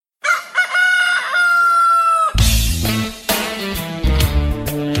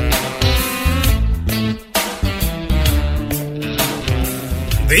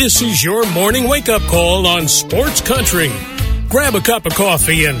This is your morning wake-up call on Sports Country. Grab a cup of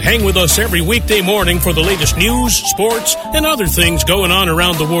coffee and hang with us every weekday morning for the latest news, sports, and other things going on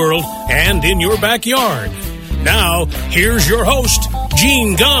around the world and in your backyard. Now, here's your host,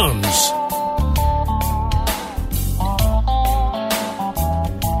 Gene Gumbs.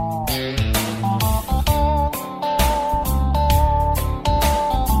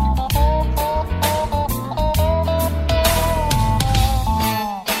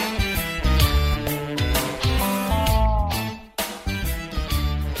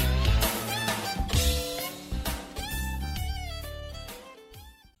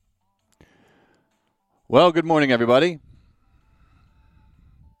 Well, good morning, everybody.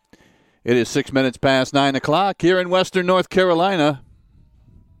 It is 6 minutes past 9 o'clock here in Western North Carolina.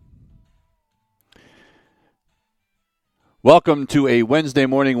 Welcome to a Wednesday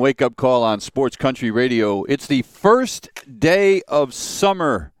morning wake-up call on Sports Country Radio. It's the first day of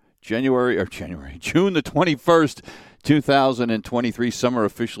summer, June the 21st, 2023. Summer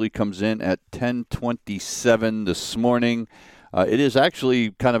officially comes in at 10:27 this morning. It is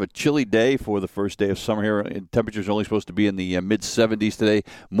actually kind of a chilly day for the first day of summer here. Temperatures are only supposed to be in the mid-70s today.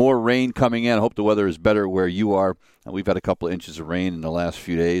 More rain coming in. I hope the weather is better where you are. We've had a couple of inches of rain in the last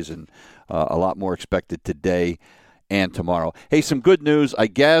few days, and a lot more expected today and tomorrow. Hey, some good news, I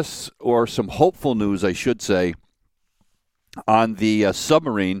guess, or some hopeful news, I should say, on the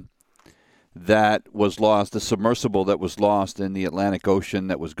submarine that was lost, the submersible that was lost in the Atlantic Ocean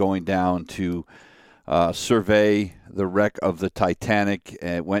that was going down to survey the wreck of the Titanic.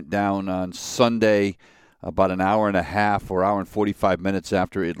 It went down on Sunday about an hour and a half or hour and 45 minutes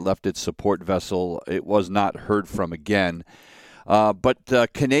after it left its support vessel. It was not heard from again.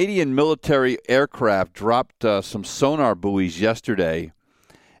 But Canadian military aircraft dropped some sonar buoys yesterday,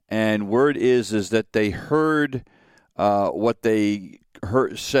 and word is that they heard what they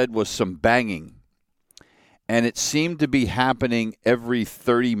said was some banging, and it seemed to be happening every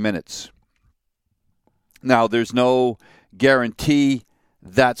 30 minutes. Now, there's no guarantee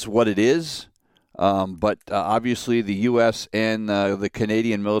that's what it is, but obviously the U.S. and the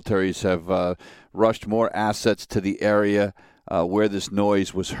Canadian militaries have rushed more assets to the area where this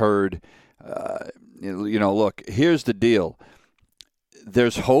noise was heard. Look, here's the deal.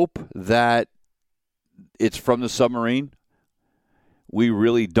 There's hope that it's from the submarine. We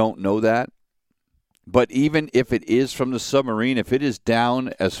really don't know that. But even if it is from the submarine, if it is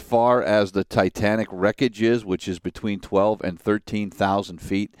down as far as the Titanic wreckage is, which is between 12 and 13,000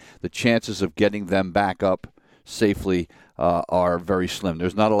 feet, the chances of getting them back up safely are very slim.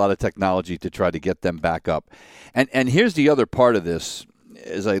 There's not a lot of technology to try to get them back up. And here's the other part of this,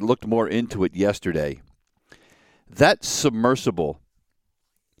 as I looked more into it yesterday. That submersible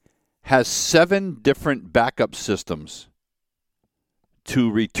has 7 different backup systems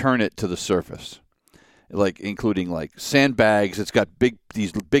to return it to the surface. Including sandbags. It's got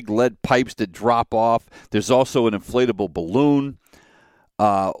these big lead pipes that drop off. There's also an inflatable balloon.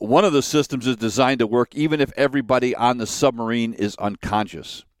 One of the systems is designed to work even if everybody on the submarine is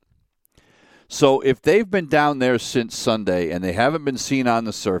unconscious. So if they've been down there since Sunday and they haven't been seen on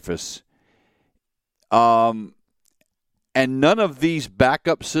the surface, and none of these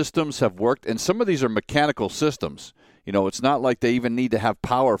backup systems have worked, and some of these are mechanical systems. It's not like they even need to have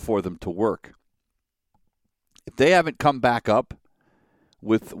power for them to work. If they haven't come back up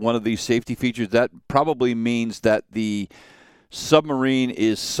with one of these safety features, that probably means that the submarine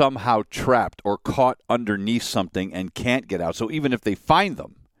is somehow trapped or caught underneath something and can't get out. So even if they find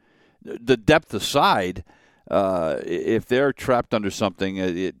them, the depth aside, if they're trapped under something,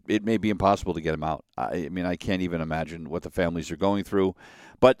 it may be impossible to get them out. I can't even imagine what the families are going through.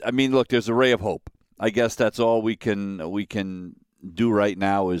 But, look, there's a ray of hope. I guess that's all we can do right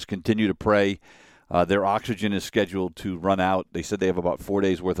now is continue to pray. Their oxygen is scheduled to run out. They said they have about 4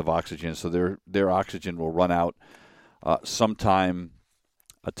 days' worth of oxygen, so their oxygen will run out sometime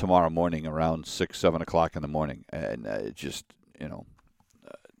tomorrow morning around 6, 7 o'clock in the morning. And it just,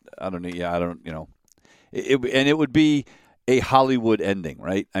 I don't know. Yeah, I don't, and it would be a Hollywood ending,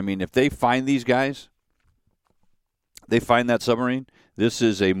 right? If they find these guys, they find that submarine, this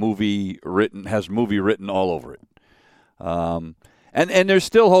is a movie has movie written all over it. And there's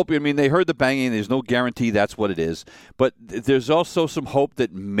still hope. They heard the banging. There's no guarantee that's what it is. But there's also some hope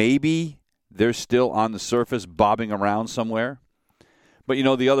that maybe they're still on the surface bobbing around somewhere. But,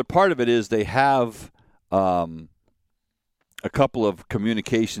 the other part of it is they have a couple of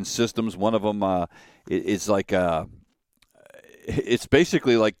communication systems. One of them is it's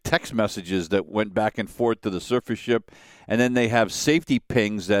basically like text messages that went back and forth to the surface ship, and then they have safety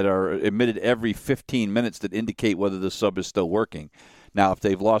pings that are emitted every 15 minutes that indicate whether the sub is still working. Now, if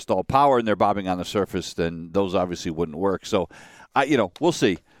they've lost all power and they're bobbing on the surface, then those obviously wouldn't work. So, we'll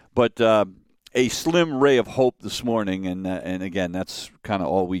see. But a slim ray of hope this morning, and again, that's kind of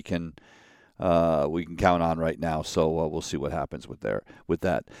all we can count on right now. So we'll see what happens with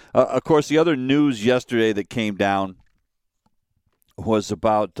that. Of course, the other news yesterday that came down was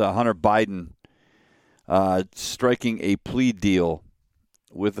about Hunter Biden striking a plea deal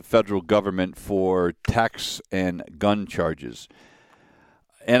with the federal government for tax and gun charges.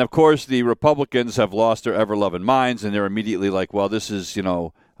 And, of course, the Republicans have lost their ever-loving minds, and they're immediately like, well, this is,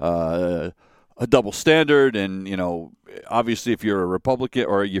 a double standard. And, obviously if you're a Republican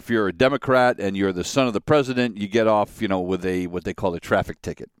or if you're a Democrat and you're the son of the president, you get off, with what they call a traffic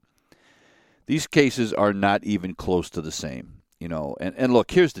ticket. These cases are not even close to the same, And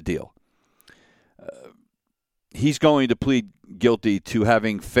look, here's the deal. He's going to plead guilty to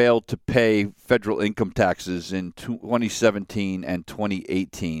having failed to pay federal income taxes in 2017 and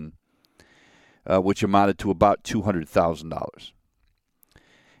 2018, which amounted to about $200,000.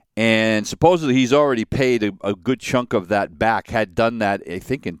 And supposedly he's already paid a good chunk of that back, had done that, I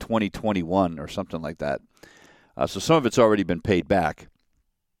think, in 2021 or something like that. So some of it's already been paid back.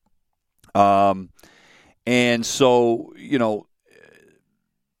 And so,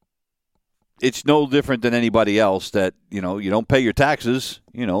 it's no different than anybody else that, you don't pay your taxes,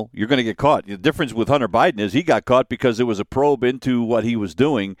 you're going to get caught. The difference with Hunter Biden is he got caught because it was a probe into what he was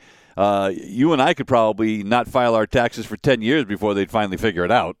doing. You and I could probably not file our taxes for 10 years before they'd finally figure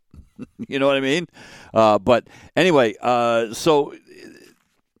it out. You know what I mean? But anyway, so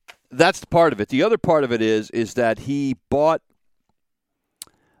that's the part of it. The other part of it is that he bought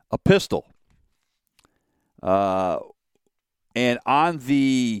a pistol. And on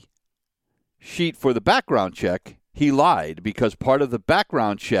the sheet for the background check, he lied because part of the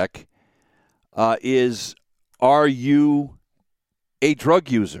background check is, are you a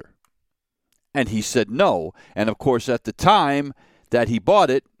drug user? And he said no. And, of course, at the time that he bought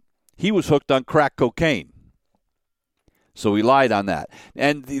it, he was hooked on crack cocaine. So he lied on that.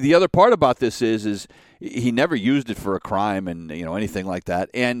 And the other part about this is he never used it for a crime and, anything like that.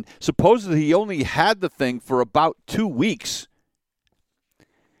 And supposedly he only had the thing for about 2 weeks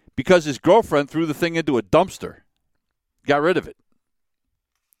because his girlfriend threw the thing into a dumpster, got rid of it.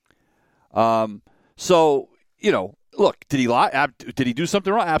 So, look, did he lie? Did he do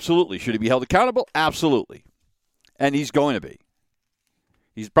something wrong? Absolutely. Should he be held accountable? Absolutely. And he's going to be.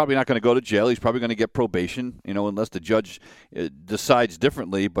 He's probably not going to go to jail. He's probably going to get probation, unless the judge decides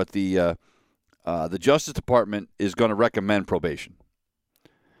differently. But the Justice Department is going to recommend probation.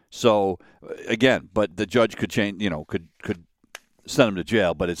 So, again, but the judge could change, could send him to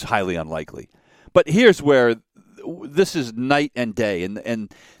jail, but it's highly unlikely. But here's where this is night and day,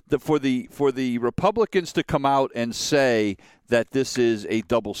 and for the Republicans to come out and say that this is a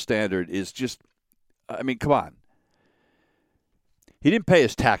double standard is just, come on. He didn't pay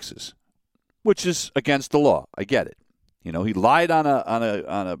his taxes, which is against the law. I get it. He lied on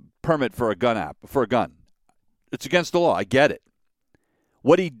a permit for a gun. It's against the law. I get it.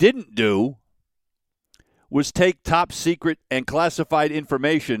 What he didn't do was take top secret and classified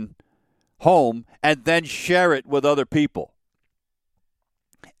information home and then share it with other people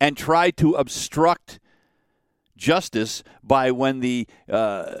and try to obstruct justice by when the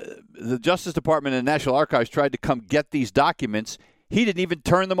Justice Department and National Archives tried to come get these documents. He didn't even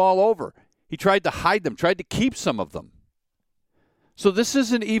turn them all over. He tried to hide them, tried to keep some of them. So this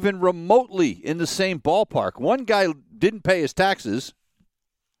isn't even remotely in the same ballpark. One guy didn't pay his taxes,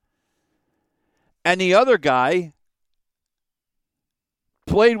 and the other guy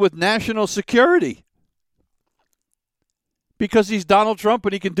played with national security because he's Donald Trump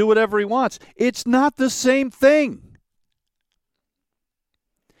and he can do whatever he wants. It's not the same thing.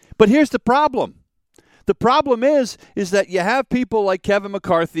 But here's the problem. The problem is that you have people like Kevin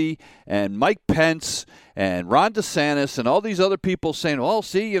McCarthy and Mike Pence and Ron DeSantis and all these other people saying, well,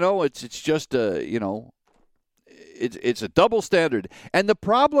 see, it's just it's a double standard. And the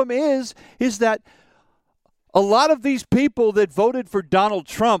problem is that a lot of these people that voted for Donald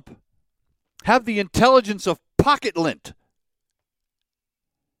Trump have the intelligence of pocket lint.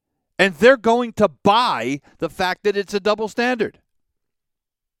 And they're going to buy the fact that it's a double standard.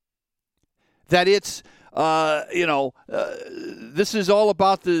 That it's, this is all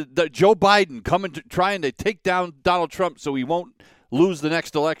about the Joe Biden trying to take down Donald Trump so he won't lose the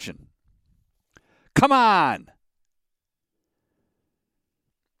next election. Come on.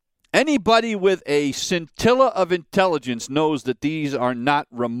 Anybody with a scintilla of intelligence knows that these are not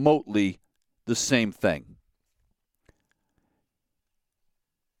remotely the same thing.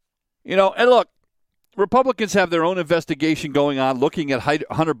 And look, Republicans have their own investigation going on, looking at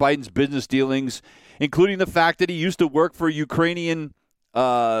Hunter Biden's business dealings, including the fact that he used to work for a Ukrainian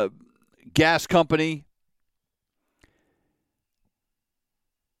gas company.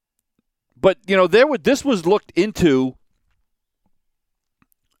 But, this was looked into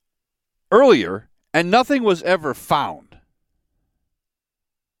earlier, and nothing was ever found.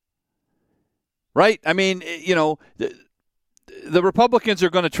 Right? I mean, the Republicans are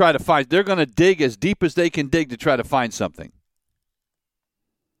going to try to find, they're going to dig as deep as they can dig to try to find something.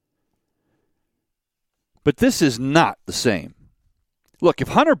 But this is not the same. Look, if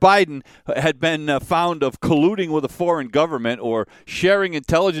Hunter Biden had been found of colluding with a foreign government or sharing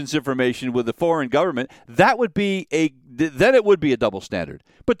intelligence information with a foreign government, then it would be a double standard.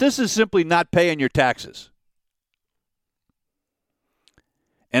 But this is simply not paying your taxes.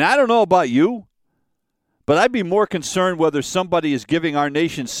 And I don't know about you, but I'd be more concerned whether somebody is giving our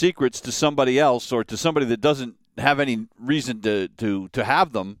nation's secrets to somebody else or to somebody that doesn't have any reason to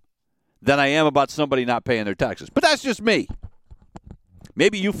have them than I am about somebody not paying their taxes. But that's just me.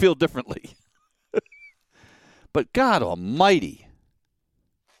 Maybe you feel differently. But God Almighty,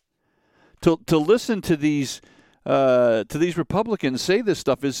 to listen to these Republicans say this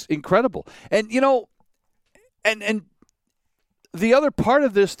stuff is incredible. And and the other part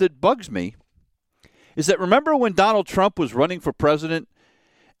of this that bugs me is that, remember when Donald Trump was running for president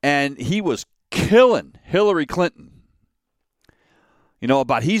and he was killing Hillary Clinton?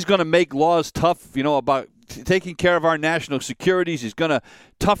 About he's going to make laws tough, about taking care of our national securities. He's going to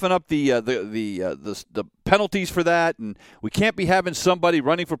toughen up the penalties for that, and we can't be having somebody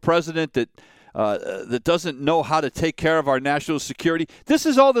running for president that doesn't know how to take care of our national security. This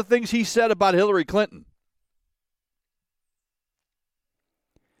is all the things he said about Hillary Clinton.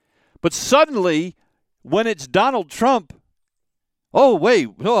 But suddenly, when it's Donald Trump, oh, wait,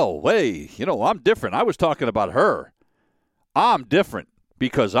 I'm different. I was talking about her. I'm different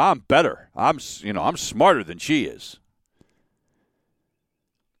because I'm better. I'm smarter than she is.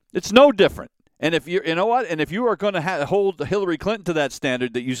 It's no different. And if And if you are going to hold Hillary Clinton to that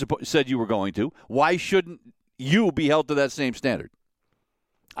standard that you said you were going to, why shouldn't you be held to that same standard?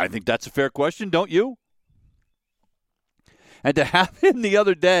 I think that's a fair question, don't you? And to have him the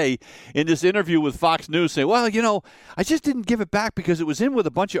other day in this interview with Fox News say, well, I just didn't give it back because it was in with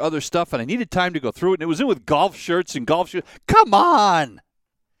a bunch of other stuff and I needed time to go through it. And it was in with golf shirts and golf shoes. Come on.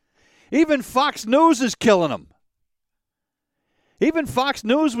 Even Fox News is killing him. Even Fox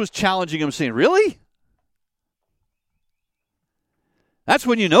News was challenging him, saying, really? That's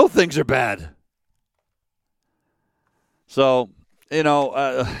when you know things are bad. So,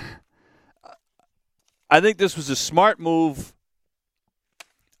 I think this was a smart move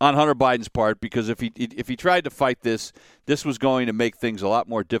on Hunter Biden's part, because if he tried to fight this was going to make things a lot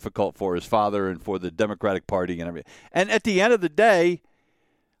more difficult for his father and for the Democratic Party and everything. And at the end of the day,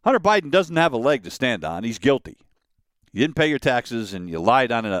 Hunter Biden doesn't have a leg to stand on. He's guilty. You didn't pay your taxes and you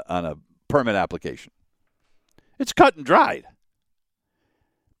lied on a permit application. It's cut and dried.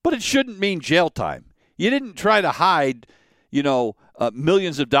 But it shouldn't mean jail time. You didn't try to hide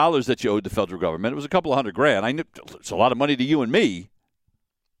millions of dollars that you owed the federal government. It was a couple of $100,000. I knew it's a lot of money to you and me.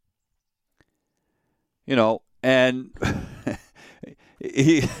 And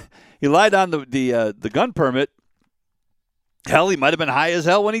he lied on the gun permit. Hell, he might have been high as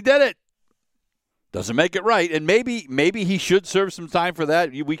hell when he did it. Doesn't make it right. And maybe he should serve some time for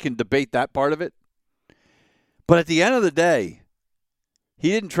that. We can debate that part of it. But at the end of the day, he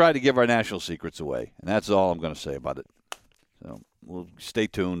didn't try to give our national secrets away. And that's all I'm going to say about it. So we'll stay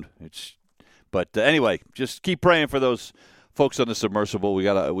tuned. But anyway, just keep praying for those folks on the submersible. We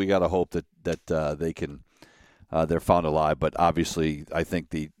gotta hope that they can they're found alive. But obviously, I think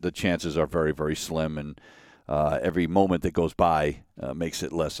the chances are very, very slim, and every moment that goes by makes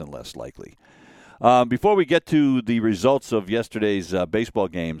it less and less likely. Before we get to the results of yesterday's baseball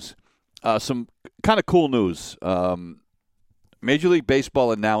games, some kind of cool news. Major League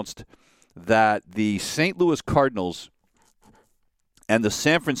Baseball announced that the St. Louis Cardinals and the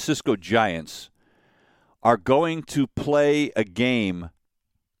San Francisco Giants are going to play a game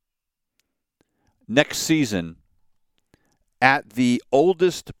next season at the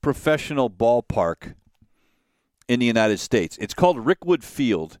oldest professional ballpark in the United States. It's called Rickwood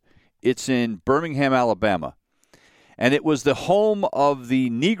Field. It's in Birmingham, Alabama. And it was the home of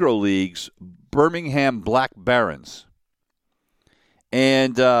the Negro League's Birmingham Black Barons.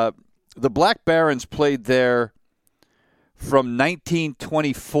 And the Black Barons played there from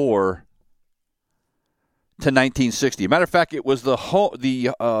 1924 to 1960. Matter of fact, it was the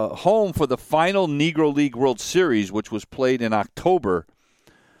home for the final Negro League World Series, which was played in October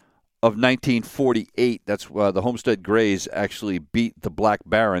of 1948. That's the Homestead Grays actually beat the Black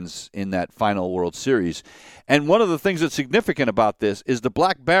Barons in that final World Series. And one of the things that's significant about this is the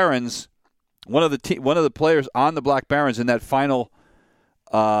Black Barons, one of the players on the Black Barons in that final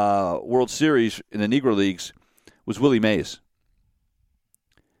World Series in the Negro Leagues was Willie Mays.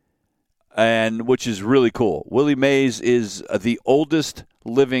 And which is really cool. Willie Mays is the oldest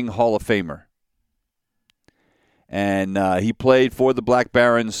living Hall of Famer. And he played for the Black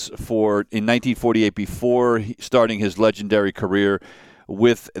Barons in 1948 before starting his legendary career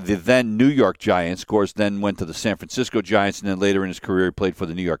with the then New York Giants. Of course, then went to the San Francisco Giants, and then later in his career he played for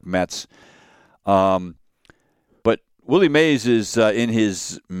the New York Mets. But Willie Mays is in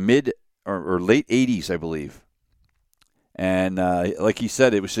his mid or late 80s, I believe. And like he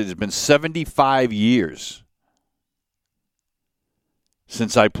said, it's been 75 years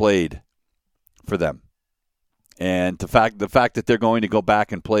since I played for them. And the fact that they're going to go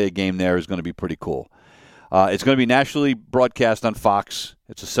back and play a game there is going to be pretty cool. It's going to be nationally broadcast on Fox.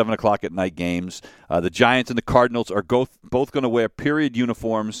 It's a 7 o'clock at night games. The Giants and the Cardinals are both going to wear period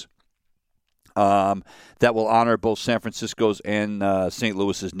uniforms that will honor both San Francisco's and St.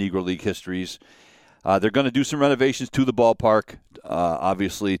 Louis's Negro League histories. They're going to do some renovations to the ballpark,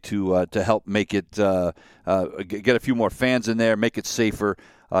 obviously, to help make it get a few more fans in there, make it safer.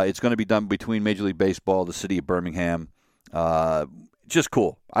 It's going to be done between Major League Baseball, the city of Birmingham. Just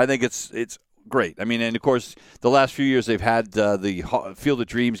cool. I think it's great. I mean, and of course, the last few years they've had the Field of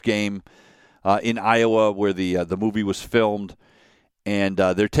Dreams game in Iowa, where the movie was filmed. And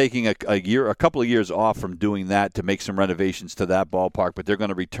they're taking a couple of years off from doing that to make some renovations to that ballpark, but they're going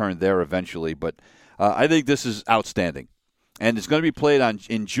to return there eventually. But I think this is outstanding, and it's going to be played on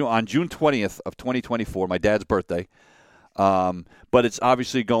June 20th of 2024, my dad's birthday. But it's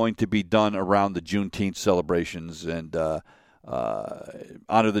obviously going to be done around the Juneteenth celebrations and honor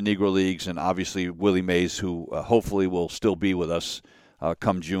the Negro Leagues, and obviously Willie Mays, who hopefully will still be with us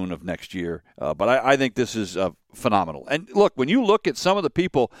come June of next year. But I think this is phenomenal. And look, when you look at some of the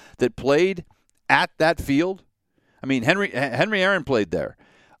people that played at that field, I mean, Henry Aaron played there.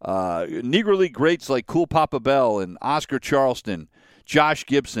 Negro League greats like Cool Papa Bell and Oscar Charleston, Josh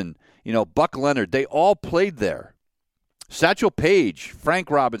Gibson, Buck Leonard, they all played there. Satchel Paige, Frank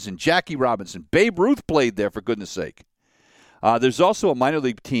Robinson, Jackie Robinson, Babe Ruth played there, for goodness sake. There's also a minor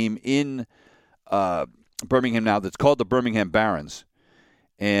league team in Birmingham now that's called the Birmingham Barons.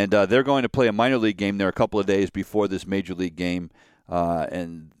 And they're going to play a minor league game there a couple of days before this major league game.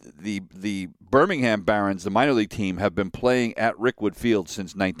 And the Birmingham Barons, the minor league team, have been playing at Rickwood Field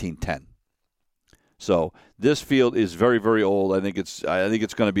since 1910. So this field is very, very old. I think it's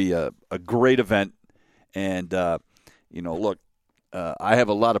going to be a great event. And look, I have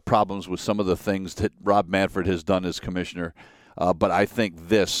a lot of problems with some of the things that Rob Manfred has done as commissioner, but I think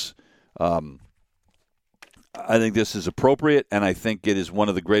this. I think this is appropriate, and I think it is one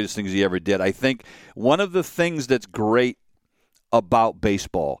of the greatest things he ever did. I think one of the things that's great about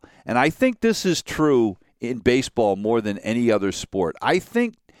baseball, and I think this is true in baseball more than any other sport, I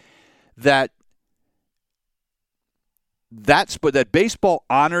think that baseball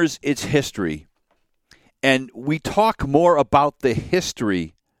honors its history, and we talk more about the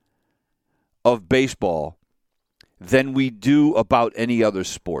history of baseball than we do about any other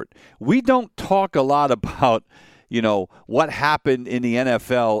sport. We don't talk a lot about, what happened in the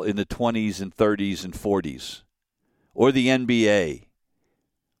NFL in the 20s and 30s and 40s, or the NBA,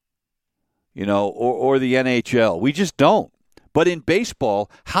 or the NHL. We just don't. But in baseball,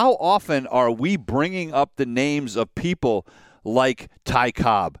 how often are we bringing up the names of people like Ty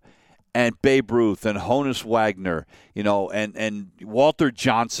Cobb and Babe Ruth and Honus Wagner, and Walter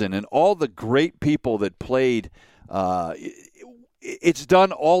Johnson and all the great people that played. It's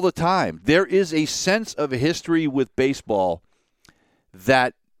done all the time. There is a sense of history with baseball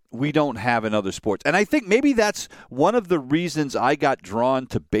that we don't have in other sports. And I think maybe that's one of the reasons I got drawn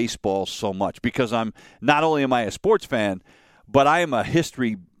to baseball so much, because not only am I a sports fan, but I am a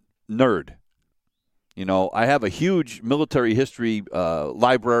history nerd. I have a huge military history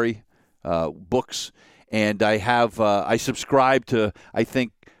library, books, and I subscribe to, I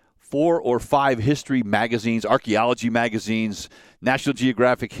think, 4 or 5 history magazines, archaeology magazines, National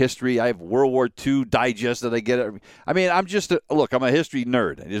Geographic History. I have World War II digest that I get. I mean, I'm a history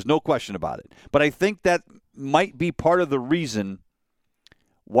nerd. There's no question about it. But I think that might be part of the reason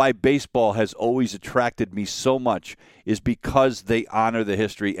why baseball has always attracted me so much, is because they honor the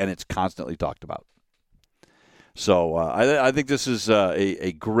history and it's constantly talked about. So I think this is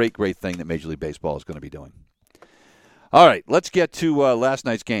a great, great thing that Major League Baseball is going to be doing. All right, let's get to last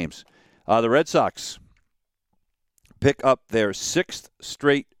night's games. The Red Sox pick up their 6th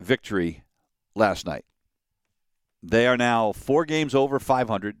straight victory last night. They are now 4 games over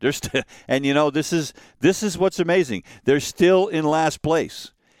 500. They're and this is what's amazing. They're still in last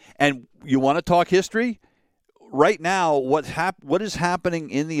place. And you want to talk history? Right now, what is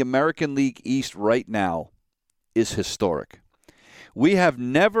happening in the American League East right now is historic. We have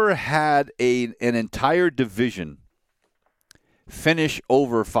never had an entire division finish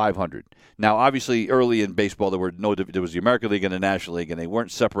over 500. Now, obviously, early in baseball, there was the American League and the National League, and they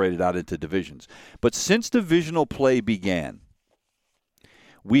weren't separated out into divisions. But since divisional play began,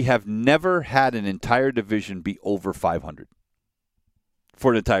 we have never had an entire division be over 500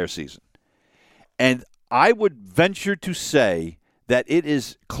 for an entire season. And I would venture to say that it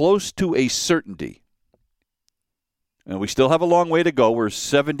is close to a certainty. And we still have a long way to go. We're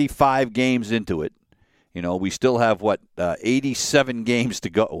 75 games into it. We still have, 87 games to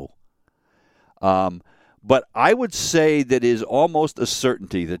go. But I would say that it is almost a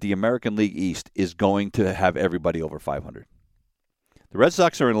certainty that the American League East is going to have everybody over 500. The Red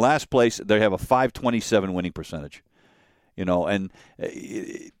Sox are in last place. They have a .527 winning percentage. And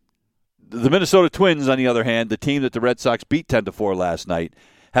the Minnesota Twins, on the other hand, the team that the Red Sox beat 10-4 last night,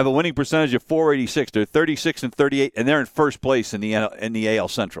 have a winning percentage of .486. They're 36-38, and they're in first place in the AL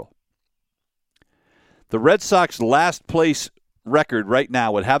Central. The Red Sox last place record right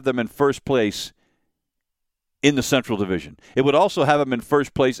now would have them in first place in the Central Division. It would also have them in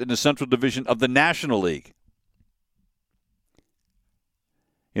first place in the Central Division of the National League.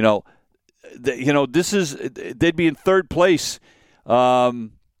 They'd be in third place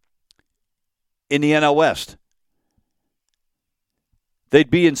in the NL West. They'd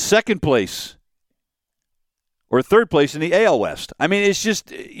be in second place or third place in the AL West. I mean, it's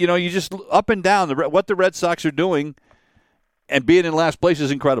just, you just up and down. What the Red Sox are doing and being in last place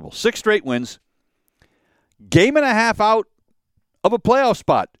is incredible. 6 straight wins. Game and a half out of a playoff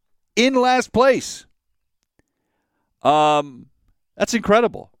spot in last place. That's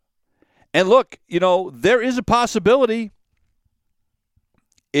incredible. And look, there is a possibility.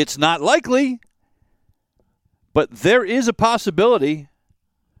 It's not likely, but there is a possibility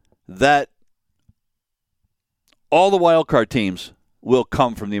that all the wild card teams will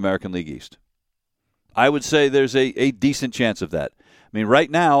come from the American League East. I would say there's a decent chance of that. I mean, right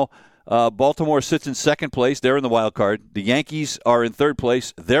now, Baltimore sits in second place. They're in the wild card. The Yankees are in third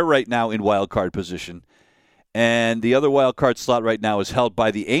place. They're right now in wild card position. And the other wild card slot right now is held by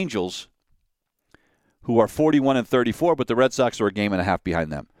the Angels, who are 41-34, but the Red Sox are a game and a half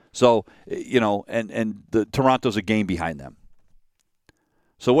behind them. So, and the Toronto's a game behind them.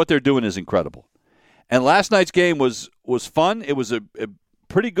 So what they're doing is incredible. And last night's game was fun. It was a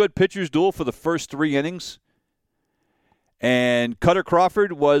pretty good pitcher's duel for the first 3 innings. And Cutter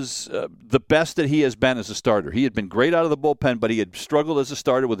Crawford was the best that he has been as a starter. He had been great out of the bullpen, but he had struggled as a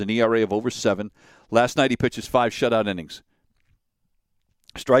starter with an ERA of over 7. Last night he pitches 5 shutout innings.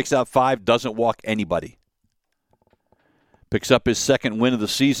 Strikes out 5, doesn't walk anybody. Picks up his second win of the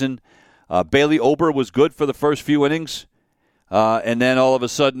season. Bailey Ober was good for the first few innings. And then all of a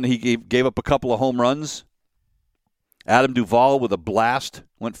sudden he gave up a couple of home runs. Adam Duvall with a blast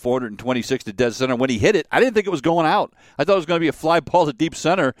went 426 to dead center. When he hit it, I didn't think it was going out. I thought it was going to be a fly ball to deep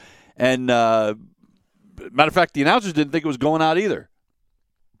center. And matter of fact, the announcers didn't think it was going out either.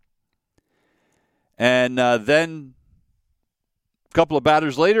 And then a couple of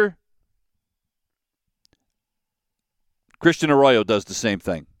batters later, Christian Arroyo does the same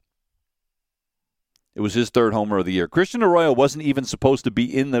thing. It was his 3rd homer of the year. Christian Arroyo wasn't even supposed to be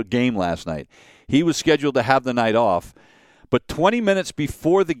in the game last night. He was scheduled to have the night off. But 20 minutes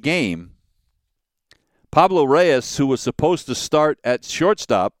before the game, Pablo Reyes, who was supposed to start at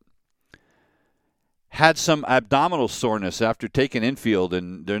shortstop, had some abdominal soreness after taking infield,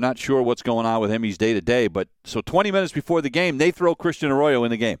 and they're not sure what's going on with him. He's day-to-day. But so 20 minutes before the game, they throw Christian Arroyo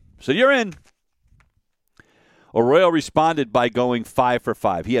in the game. So you're in. Arroyo responded by going 5 for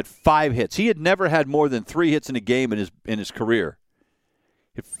 5. He had 5 hits. He had never had more than 3 hits in a game in his career.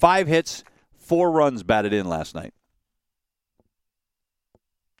 He had 5 hits, 4 runs batted in last night.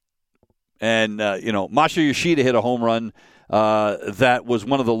 And, Masha Yoshida hit a home run that was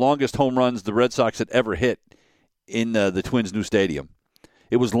one of the longest home runs the Red Sox had ever hit in the Twins' new stadium.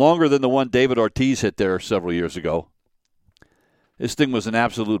 It was longer than the one David Ortiz hit there several years ago. This thing was an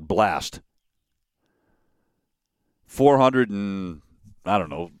absolute blast. 47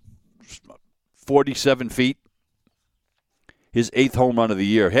 feet. His 8th home run of the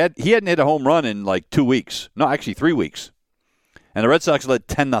year. He hadn't hit a home run in like 2 weeks. No, actually 3 weeks. And the Red Sox led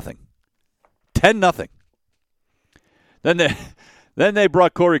 10-0. 10-0. Then they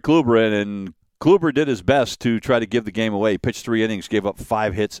brought Corey Kluber in, and Kluber did his best to try to give the game away. He pitched 3 innings, gave up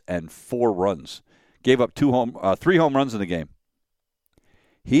 5 hits and 4 runs. Gave up 3 home runs in the game.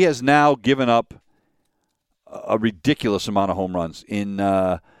 He has now given up a ridiculous amount of home runs. In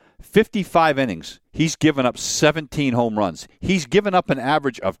 55 innings, he's given up 17 home runs. He's given up an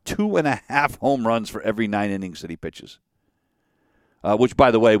average of 2.5 home runs for every 9 innings that he pitches, which,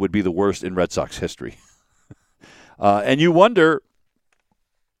 by the way, would be the worst in Red Sox history. And you wonder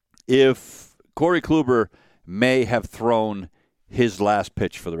if Corey Kluber may have thrown his last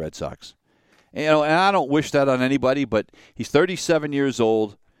pitch for the Red Sox. And I don't wish that on anybody, but he's 37 years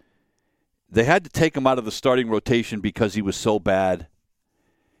old. They had to take him out of the starting rotation because he was so bad.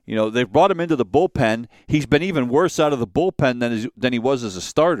 They've brought him into the bullpen. He's been even worse out of the bullpen than he was as a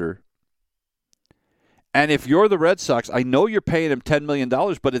starter. And if you're the Red Sox, I know you're paying him $10 million,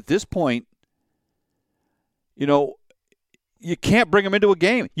 but at this point, you can't bring him into a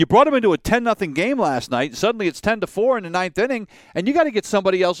game. You brought him into a 10-0 game last night. Suddenly it's 10-4 in the 9th inning, and you got to get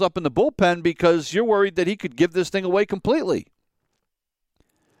somebody else up in the bullpen because you're worried that he could give this thing away completely.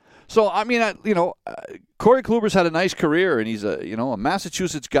 So, Corey Kluber's had a nice career, and he's a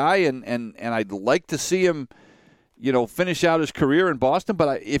Massachusetts guy, and I'd like to see him, finish out his career in Boston.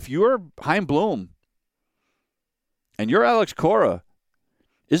 But if you're Chaim Bloom and you're Alex Cora,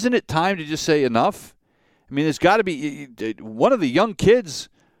 isn't it time to just say enough? I mean, there's got to be one of the young kids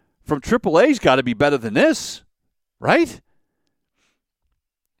from AAA's got to be better than this, right?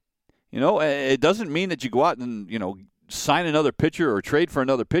 It doesn't mean that you go out and, sign another pitcher or trade for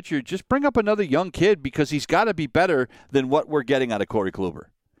another pitcher. Just bring up another young kid because he's got to be better than what we're getting out of Corey Kluber.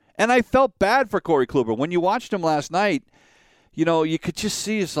 And I felt bad for Corey Kluber. When you watched him last night, you could just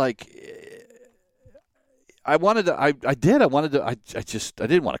see it's like I didn't want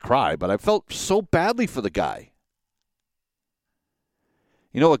to cry, but I felt so badly for the guy.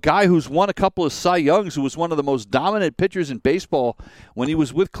 A guy who's won a couple of Cy Youngs, who was one of the most dominant pitchers in baseball when he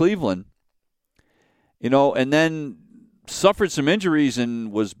was with Cleveland, and then suffered some injuries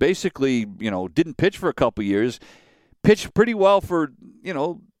and was basically, didn't pitch for a couple of years, pitched pretty well for,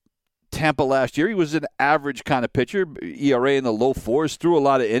 Tampa last year. He was an average kind of pitcher, ERA in the low 4s, threw a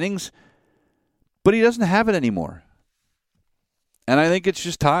lot of innings. But he doesn't have it anymore. And I think it's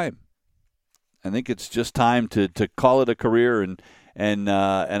just time. I think it's just time to call it a career, and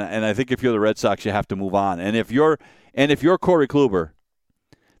I think if you're the Red Sox, you have to move on. And if you're Corey Kluber,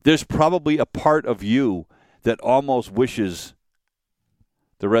 there's probably a part of you that almost wishes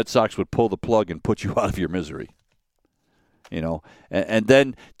the Red Sox would pull the plug and put you out of your misery. And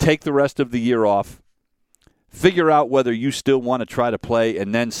then take the rest of the year off. Figure out whether you still want to try to play,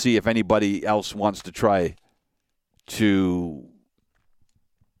 and then see if anybody else wants to try to,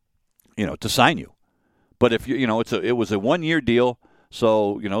 to sign you. But if it was a 1-year deal,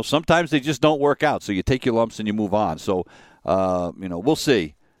 so sometimes they just don't work out. So you take your lumps and you move on. So we'll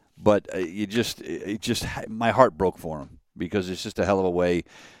see. But my heart broke for him because it's just a hell of a way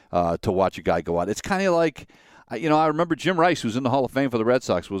to watch a guy go out. It's kind of like. I remember Jim Rice, who's in the Hall of Fame for the Red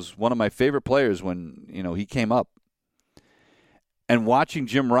Sox, was one of my favorite players when, he came up. And watching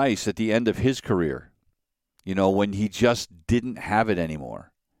Jim Rice at the end of his career, when he just didn't have it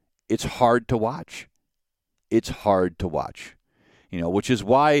anymore, it's hard to watch. It's hard to watch, which is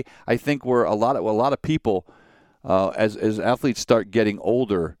why I think we're a lot of people, as athletes start getting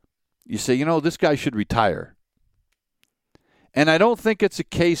older, you say, this guy should retire. And I don't think it's a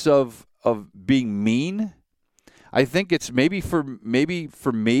case of being mean. I think it's maybe for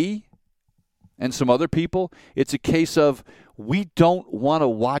me and some other people, it's a case of we don't want to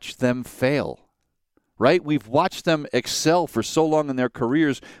watch them fail, right? We've watched them excel for so long in their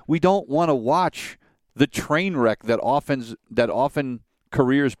careers. We don't want to watch the train wreck that often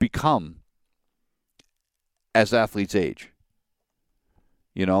careers become as athletes age.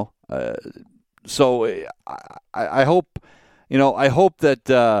 So I hope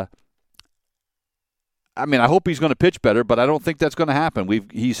that. I hope he's going to pitch better, but I don't think that's going to happen.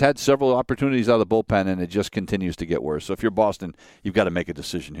 He's had several opportunities out of the bullpen, and it just continues to get worse. So if you're Boston, you've got to make a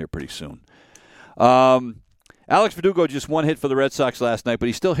decision here pretty soon. Alex Verdugo just 1 hit for the Red Sox last night, but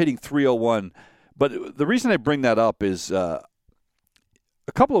he's still hitting .301. But the reason I bring that up is a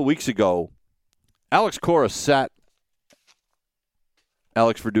couple of weeks ago, Alex Cora sat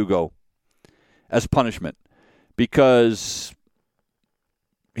Alex Verdugo as punishment because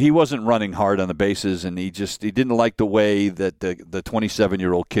he wasn't running hard on the bases, and he didn't like the way that the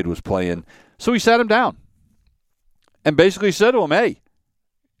 27-year-old kid was playing. So he sat him down and basically said to him, "Hey,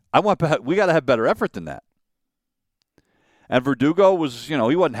 we got to have better effort than that." And Verdugo was, he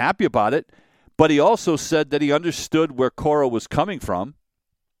wasn't happy about it, but he also said that he understood where Cora was coming from.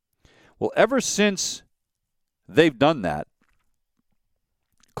 Well, ever since they've done that,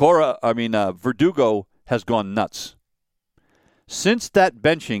 Verdugo has gone nuts. Since that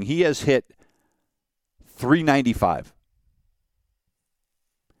benching, he has hit .395.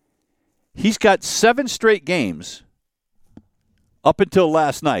 He's got 7 straight games up until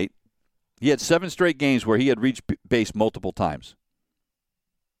last night. He had 7 straight games where he had reached base multiple times.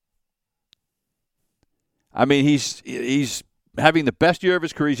 I mean, he's having the best year of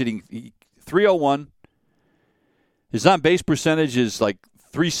his career. He's hitting .301. His on-base percentage is like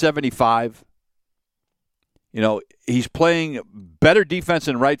 .375. You know, he's playing better defense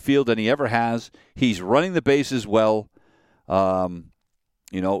in right field than he ever has. He's running the bases well.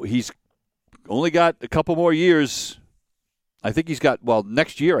 He's only got a couple more years. I think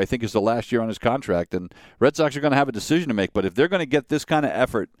next year I think is the last year on his contract, and Red Sox are going to have a decision to make. But if they're going to get this kind of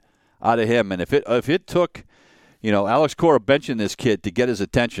effort out of him, and if it took, Alex Cora benching this kid to get his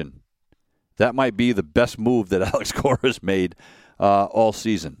attention, that might be the best move that Alex Cora has made all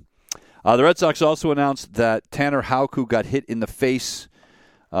season. The Red Sox also announced that Tanner Houck, who got hit in the face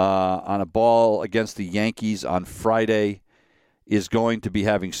on a ball against the Yankees on Friday, is going to be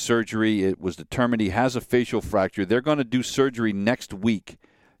having surgery. It was determined he has a facial fracture. They're going to do surgery next week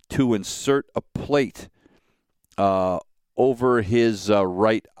to insert a plate over his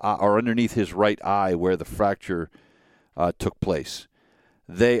right eye, or underneath his right eye where the fracture took place.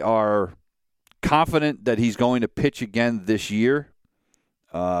 They are confident that he's going to pitch again this year.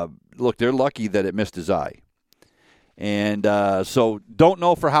 Look, they're lucky that it missed his eye. And so don't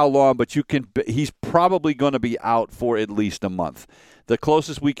know for how long, but he's probably going to be out for at least a month. The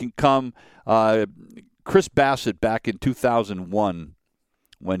closest we can come, Chris Bassett back in 2001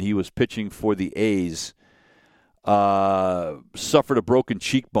 when he was pitching for the A's, suffered a broken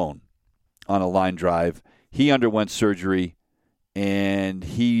cheekbone on a line drive. He underwent surgery, and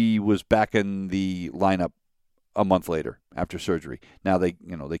he was back in the lineup a month later after surgery. Now they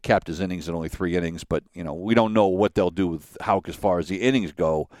capped his innings at only 3 innings, but we don't know what they'll do with Houck as far as the innings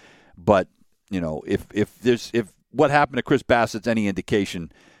go. But if what happened to Chris Bassett's any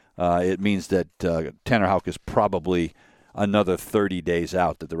indication, it means that Tanner Houck is probably another 30 days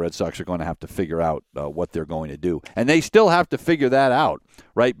out that the Red Sox are going to have to figure out what they're going to do, and they still have to figure that out,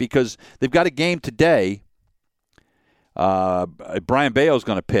 right? Because they've got a game today. Brian Bayo is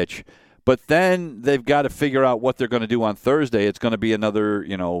going to pitch. But then they've got to figure out what they're going to do on Thursday. It's going to be another,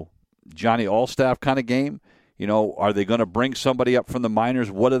 Johnny Allstaff kind of game. Are they going to bring somebody up from the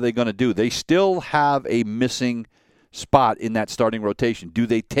minors? What are they going to do? They still have a missing spot in that starting rotation. Do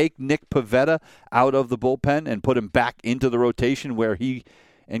they take Nick Pivetta out of the bullpen and put him back into the rotation where he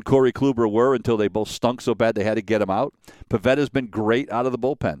and Corey Kluber were until they both stunk so bad they had to get him out? Pivetta's been great out of the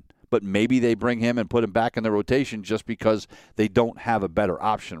bullpen, but maybe they bring him and put him back in the rotation just because they don't have a better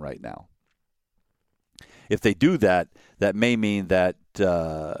option right now. If they do that, that may mean that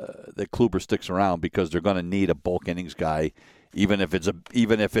that Kluber sticks around because they're going to need a bulk innings guy, even if it's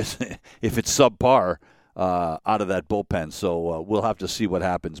subpar out of that bullpen. So we'll have to see what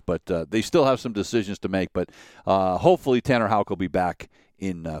happens. But they still have some decisions to make. But hopefully Tanner Houck will be back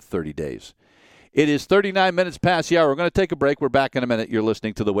in 30 days. It is 39 minutes past the hour. We're going to take a break. We're back in a minute. You're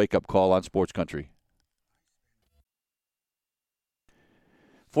listening to the Wake Up Call on Sports Country.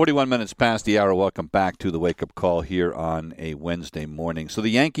 41 minutes past the hour. Welcome back to the Wake Up Call here on a Wednesday morning. So the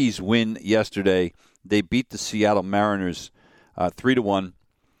Yankees win yesterday. They beat the Seattle Mariners 3-1.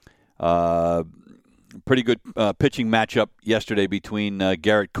 Pretty good pitching matchup yesterday between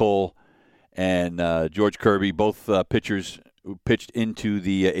Garrett Cole and George Kirby. Both pitchers who pitched into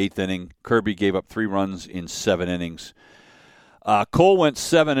the 8th inning. Kirby gave up 3 runs in 7 innings. Cole went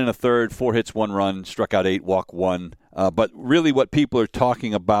 7 1/3, 4 hits, 1 run, struck out 8, walked 1. But really what people are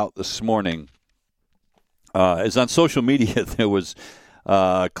talking about this morning is on social media. There was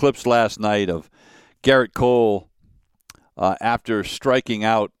clips last night of Garrett Cole after striking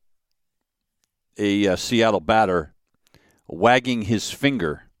out a Seattle batter, wagging his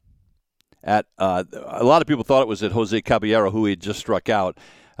finger at a lot of people thought it was at Jose Caballero, who he had just struck out.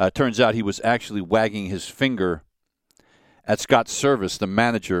 Turns out he was actually wagging his finger at Scott Servais, the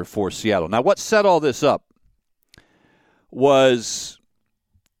manager for Seattle. Now, what set all this up was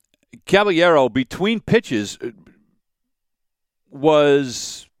Caballero, between pitches,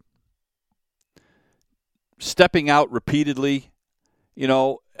 was stepping out repeatedly.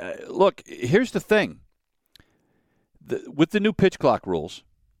 Look, here's the thing. With the new pitch clock rules,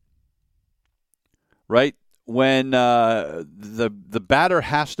 right, when the batter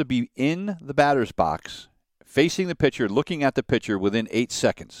has to be in the batter's box, facing the pitcher, looking at the pitcher within 8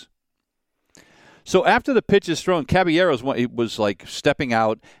 seconds. So after the pitch is thrown, Caballero was like stepping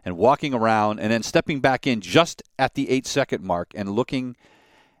out and walking around and then stepping back in just at the 8-second mark and looking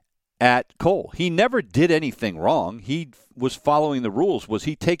at Cole. He never did anything wrong. He was following the rules. Was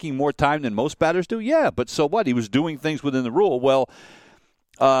he taking more time than most batters do? Yeah, but so what? He was doing things within the rule. Well,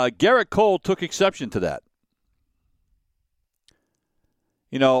 Garrett Cole took exception to that.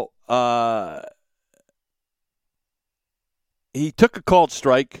 He took a called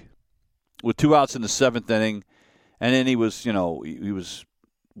strike with 2 outs in the 7th inning, and then he was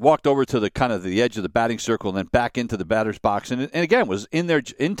walked over to the edge of the batting circle and then back into the batter's box, and again was in there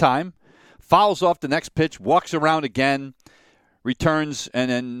in time, fouls off the next pitch, walks around again, returns,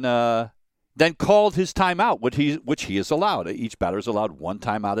 and then called his timeout, which he is allowed. Each batter is allowed one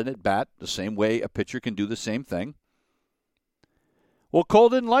timeout in at bat, the same way a pitcher can do the same thing. Well, Cole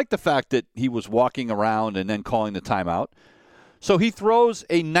didn't like the fact that he was walking around and then calling the timeout. So he throws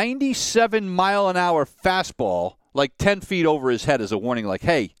a 97-mile-an-hour fastball like 10 feet over his head as a warning, like,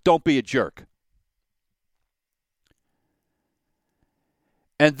 hey, don't be a jerk.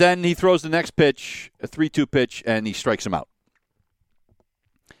 And then he throws the next pitch, a 3-2 pitch, and he strikes him out.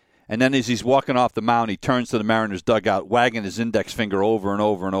 And then as he's walking off the mound, he turns to the Mariners' dugout, wagging his index finger over and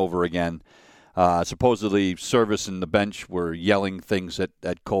over and over again. Supposedly, Service and the bench were yelling things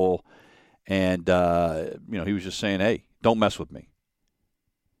at Cole. And, he was just saying, hey, don't mess with me.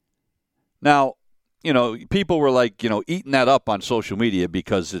 Now, people were like, eating that up on social media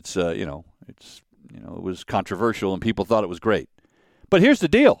because it was controversial and people thought it was great. But here's the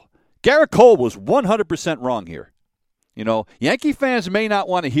deal. Garrett Cole was 100% wrong here. Yankee fans may not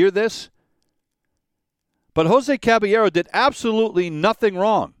want to hear this, but Jose Caballero did absolutely nothing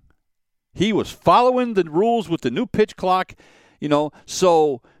wrong. He was following the rules with the new pitch clock,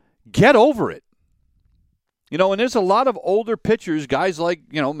 so get over it. And there's a lot of older pitchers, guys like,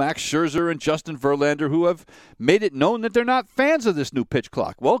 Max Scherzer and Justin Verlander, who have made it known that they're not fans of this new pitch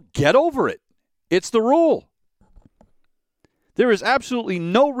clock. Well, get over it. It's the rule. There is absolutely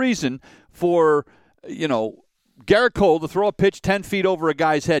no reason for, Garrett Cole to throw a pitch 10 feet over a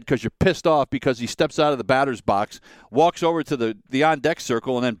guy's head because you're pissed off because he steps out of the batter's box, walks over to the on-deck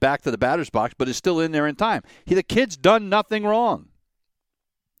circle, and then back to the batter's box, but is still in there in time. The kid's done nothing wrong.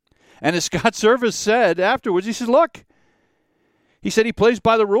 And as Scott Service said afterwards, he said, look, he said he plays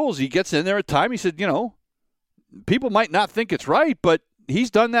by the rules. He gets in there at time. He said, people might not think it's right, but he's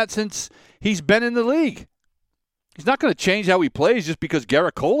done that since he's been in the league. He's not going to change how he plays just because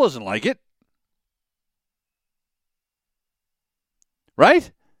Garrett Cole doesn't like it.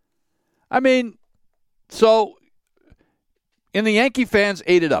 Right? I mean, so, and the Yankee fans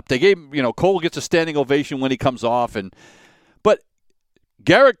ate it up. They gave, Cole gets a standing ovation when he comes off, but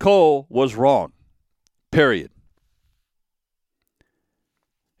Garrett Cole was wrong. Period.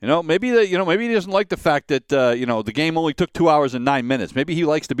 Maybe he doesn't like the fact that the game only took 2 hours and 9 minutes. Maybe he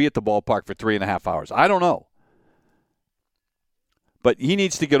likes to be at the ballpark for 3.5 hours. I don't know. But he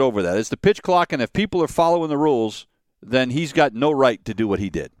needs to get over that. It's the pitch clock, and if people are following the rules, then he's got no right to do what he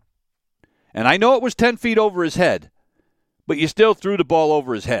did. And I know it was 10 feet over his head, but you still threw the ball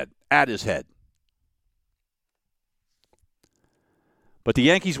over his head, at his head. But the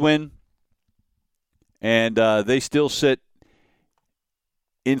Yankees win, and they still sit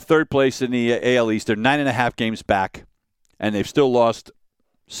in third place in the AL East. They're 9.5 games back, and they've still lost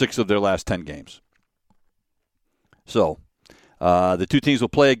 6 of their last 10 games. So the two teams will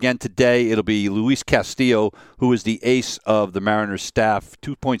play again today. It'll be Luis Castillo, who is the ace of the Mariners staff,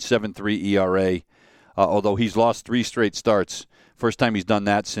 2.73 ERA, although he's lost 3 straight starts. First time he's done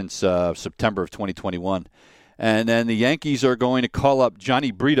that since September of 2021. And then the Yankees are going to call up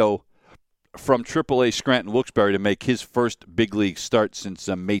Johnny Brito from AAA Scranton Wilkes-Barre to make his first big league start since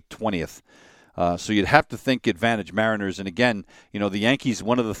May 20th. So you'd have to think advantage Mariners. And again, the Yankees,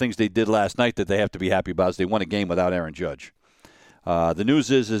 one of the things they did last night that they have to be happy about is they won a game without Aaron Judge. The news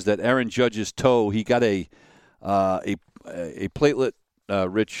is that Aaron Judge's toe, he got a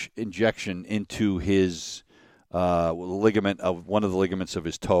platelet-rich injection into his ligament of one of the ligaments of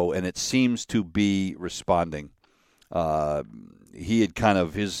his toe, and it seems to be responding. He had kind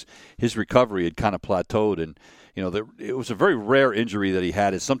of his recovery had kind of plateaued, and it was a very rare injury that he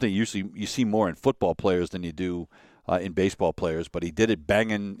had. It's something usually you see more in football players than you do in baseball players. But he did it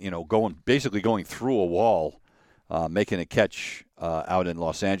banging, going through a wall, making a catch out in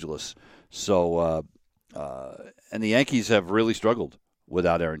Los Angeles. So, and the Yankees have really struggled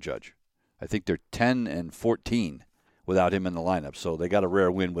without Aaron Judge. I think they're 10-14 without him in the lineup. So they got a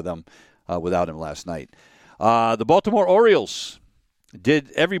rare win with him without him last night. The Baltimore Orioles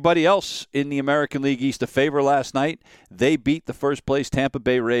did everybody else in the American League East a favor last night. They beat the first-place Tampa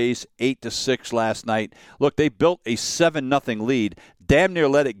Bay Rays 8-6 last night. Look, they built a 7-0 lead, damn near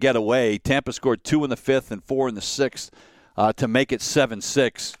let it get away. Tampa scored 2 in the 5th and 4 in the 6th to make it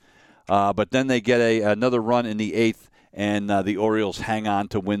 7-6. But then they get another run in the 8th, and the Orioles hang on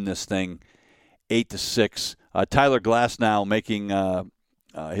to win this thing 8-6. Tyler Glasnow making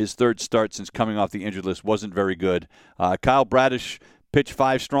his third start since coming off the injured list wasn't very good. Kyle Bradish pitched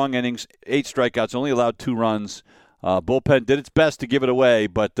 5 strong innings, 8 strikeouts, only allowed 2 runs. Bullpen did its best to give it away,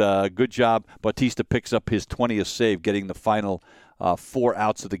 but good job. Bautista picks up his 20th save, getting the final 4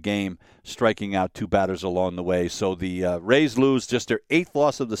 outs of the game, striking out 2 batters along the way. So the Rays lose just their 8th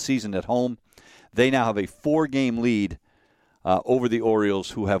loss of the season at home. They now have a 4-game lead over the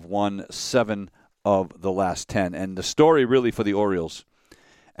Orioles, who have won 7 of the last 10. And the story really for the Orioles,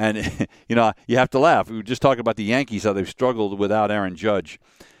 and, you have to laugh. We were just talking about the Yankees, how they've struggled without Aaron Judge.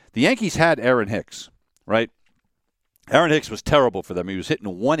 The Yankees had Aaron Hicks, right? Aaron Hicks was terrible for them. He was hitting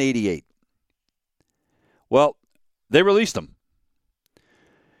 188. Well, they released him.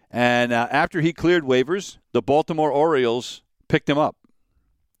 And after he cleared waivers, the Baltimore Orioles picked him up.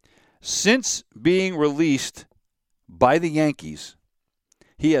 Since being released by the Yankees,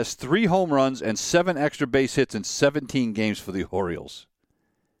 he has 3 home runs and 7 extra base hits in 17 games for the Orioles.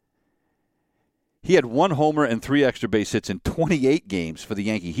 He had 1 homer and 3 extra base hits in 28 games for the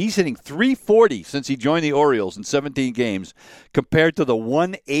Yankees. He's hitting .340 since he joined the Orioles in 17 games compared to the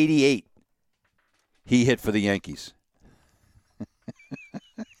 188 he hit for the Yankees.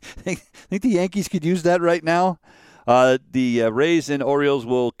 Think the Yankees could use that right now? The Rays and Orioles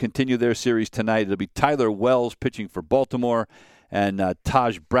will continue their series tonight. It'll be Tyler Wells pitching for Baltimore, and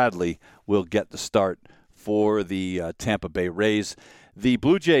Taj Bradley will get the start for the Tampa Bay Rays. The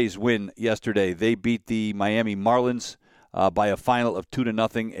Blue Jays win yesterday. They beat the Miami Marlins by a final of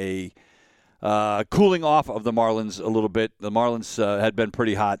 2-0. A cooling off of the Marlins a little bit. The Marlins had been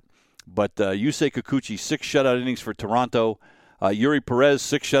pretty hot, but Yusei Kikuchi, 6 shutout innings for Toronto. Yuri Perez,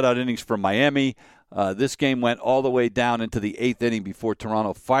 6 shutout innings for Miami. This game went all the way down into the 8th inning before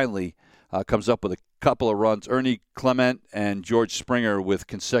Toronto finally comes up with a couple of runs. Ernie Clement and George Springer with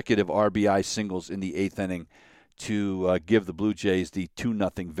consecutive RBI singles in the 8th inning to give the Blue Jays the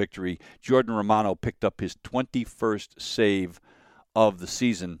 2-0 victory. Jordan Romano picked up his 21st save of the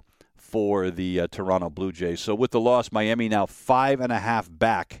season for the Toronto Blue Jays. So with the loss, Miami now 5.5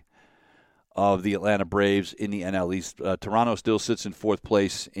 back of the Atlanta Braves in the NL East. Toronto still sits in 4th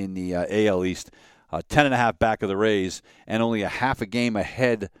place in the AL East, 10.5 back of the Rays, and only a half a game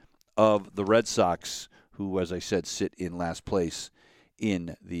ahead of the Red Sox, who, as I said, sit in last place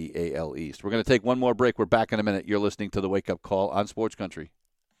in the AL East. We're going to take one more break. We're back in a minute. You're listening to the Wake Up Call on Sports Country.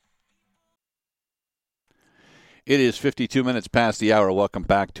 It is 52 minutes past the hour. Welcome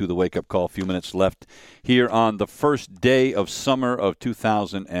back to the Wake Up Call. A few minutes left here on the first day of summer of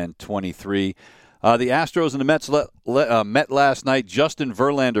 2023. The Astros and the Mets met last night. Justin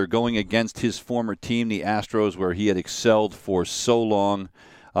Verlander going against his former team, the Astros, where he had excelled for so long.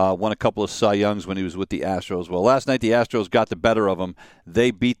 Won a couple of Cy Youngs when he was with the Astros. Well, last night the Astros got the better of him. They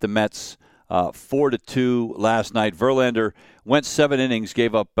beat the Mets 4-2 last night. Verlander went 7 innings,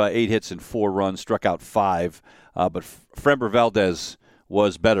 gave up 8 hits and 4 runs, struck out 5. But Framber Valdez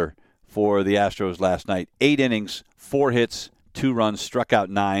was better for the Astros last night. 8 innings, 4 hits, 2 runs, struck out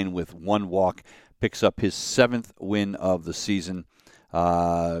 9 with 1 walk. Picks up his 7th win of the season.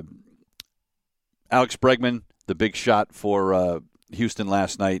 Alex Bregman, the big shot for Houston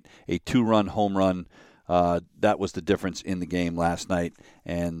last night, a 2-run home run. That was the difference in the game last night,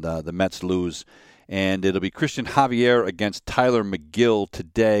 and the Mets lose. And it'll be Christian Javier against Tyler McGill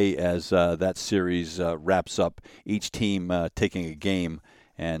today as that series wraps up, each team taking a game,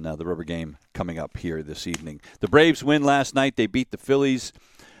 and the rubber game coming up here this evening. The Braves win last night. They beat the Phillies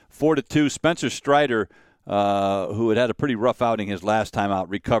 4-2. Spencer Strider, who had a pretty rough outing his last time out,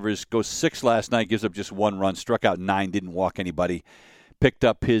 recovers, goes 6 last night, gives up just 1 run, struck out 9, didn't walk anybody. Picked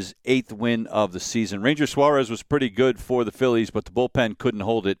up his 8th win of the season. Ranger Suarez was pretty good for the Phillies, but the bullpen couldn't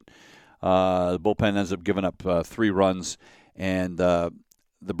hold it. The bullpen ends up giving up 3 runs, and the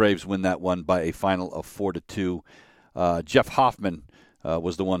Braves win that one by a final of 4-2. Jeff Hoffman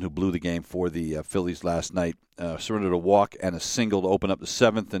was the one who blew the game for the Phillies last night. Surrendered a walk and a single to open up the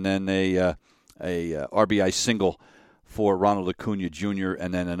 7th, and then a RBI single for Ronald Acuna Jr.,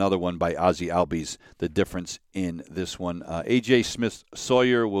 and then another one by Ozzie Albies, the difference in this one. A.J.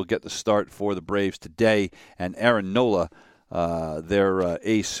 Smith-Sawyer will get the start for the Braves today, and Aaron Nola, their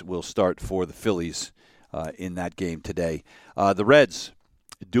ace, will start for the Phillies in that game today. The Reds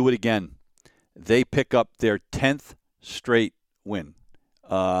do it again. They pick up their 10th straight win.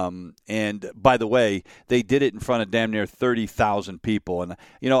 And by the way, they did it in front of damn near 30,000 people. And,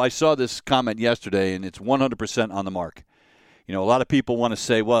 I saw this comment yesterday, and it's 100% on the mark. A lot of people want to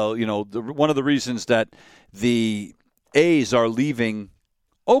say, well, one of the reasons that the A's are leaving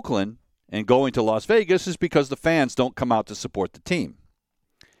Oakland and going to Las Vegas is because the fans don't come out to support the team.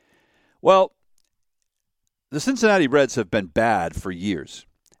 Well, the Cincinnati Reds have been bad for years,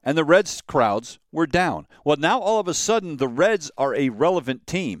 and the Reds crowds were down. Well, now all of a sudden, the Reds are a relevant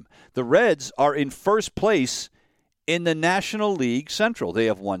team. The Reds are in first place in the National League Central. They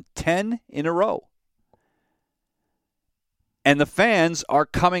have won 10 in a row. And the fans are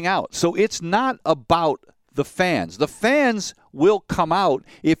coming out. So it's not about the fans. The fans will come out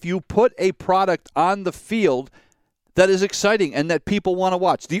if you put a product on the field that is exciting and that people want to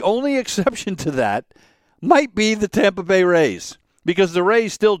watch. The only exception to that might be the Tampa Bay Rays, because the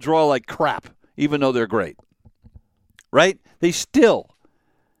Rays still draw like crap, even though they're great. Right? They still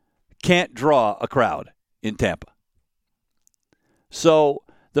can't draw a crowd in Tampa. So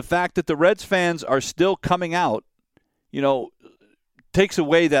the fact that the Reds fans are still coming out, takes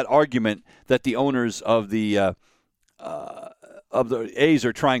away that argument that the owners of the A's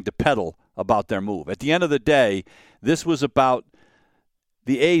are trying to peddle about their move. At the end of the day, this was about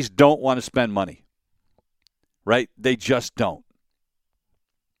the A's don't want to spend money, right? They just don't.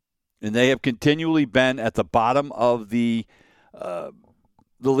 And they have continually been at the bottom of the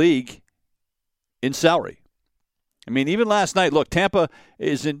league in salary. I mean, even last night, look, Tampa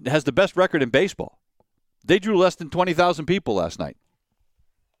has the best record in baseball. They drew less than 20,000 people last night.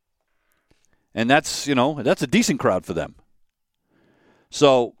 And that's a decent crowd for them.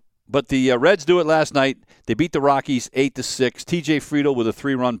 So, but the Reds do it last night. They beat the Rockies 8-6. T.J. Friedl with a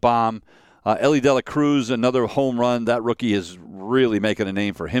 3-run bomb. Ellie De La Cruz, another home run. That rookie is really making a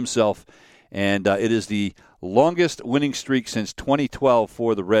name for himself. And it is the longest winning streak since 2012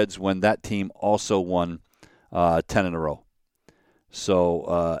 for the Reds, when that team also won 10 in a row.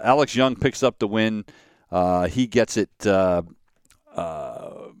 So Alex Young picks up the win. He gets it out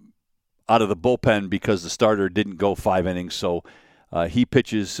of the bullpen because the starter didn't go 5 innings. So he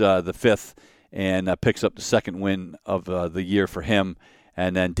pitches the 5th and picks up the second win of the year for him.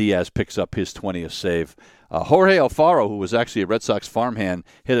 And then Diaz picks up his 20th save. Jorge Alfaro, who was actually a Red Sox farmhand,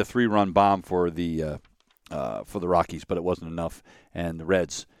 hit a 3-run bomb for the Rockies, but it wasn't enough, and the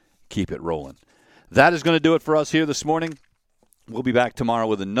Reds keep it rolling. That is going to do it for us here this morning. We'll be back tomorrow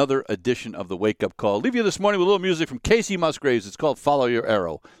with another edition of the Wake Up Call. Leave you this morning with a little music from Casey Musgraves. It's called Follow Your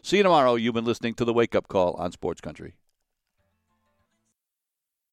Arrow. See you tomorrow. You've been listening to the Wake Up Call on Sports Country.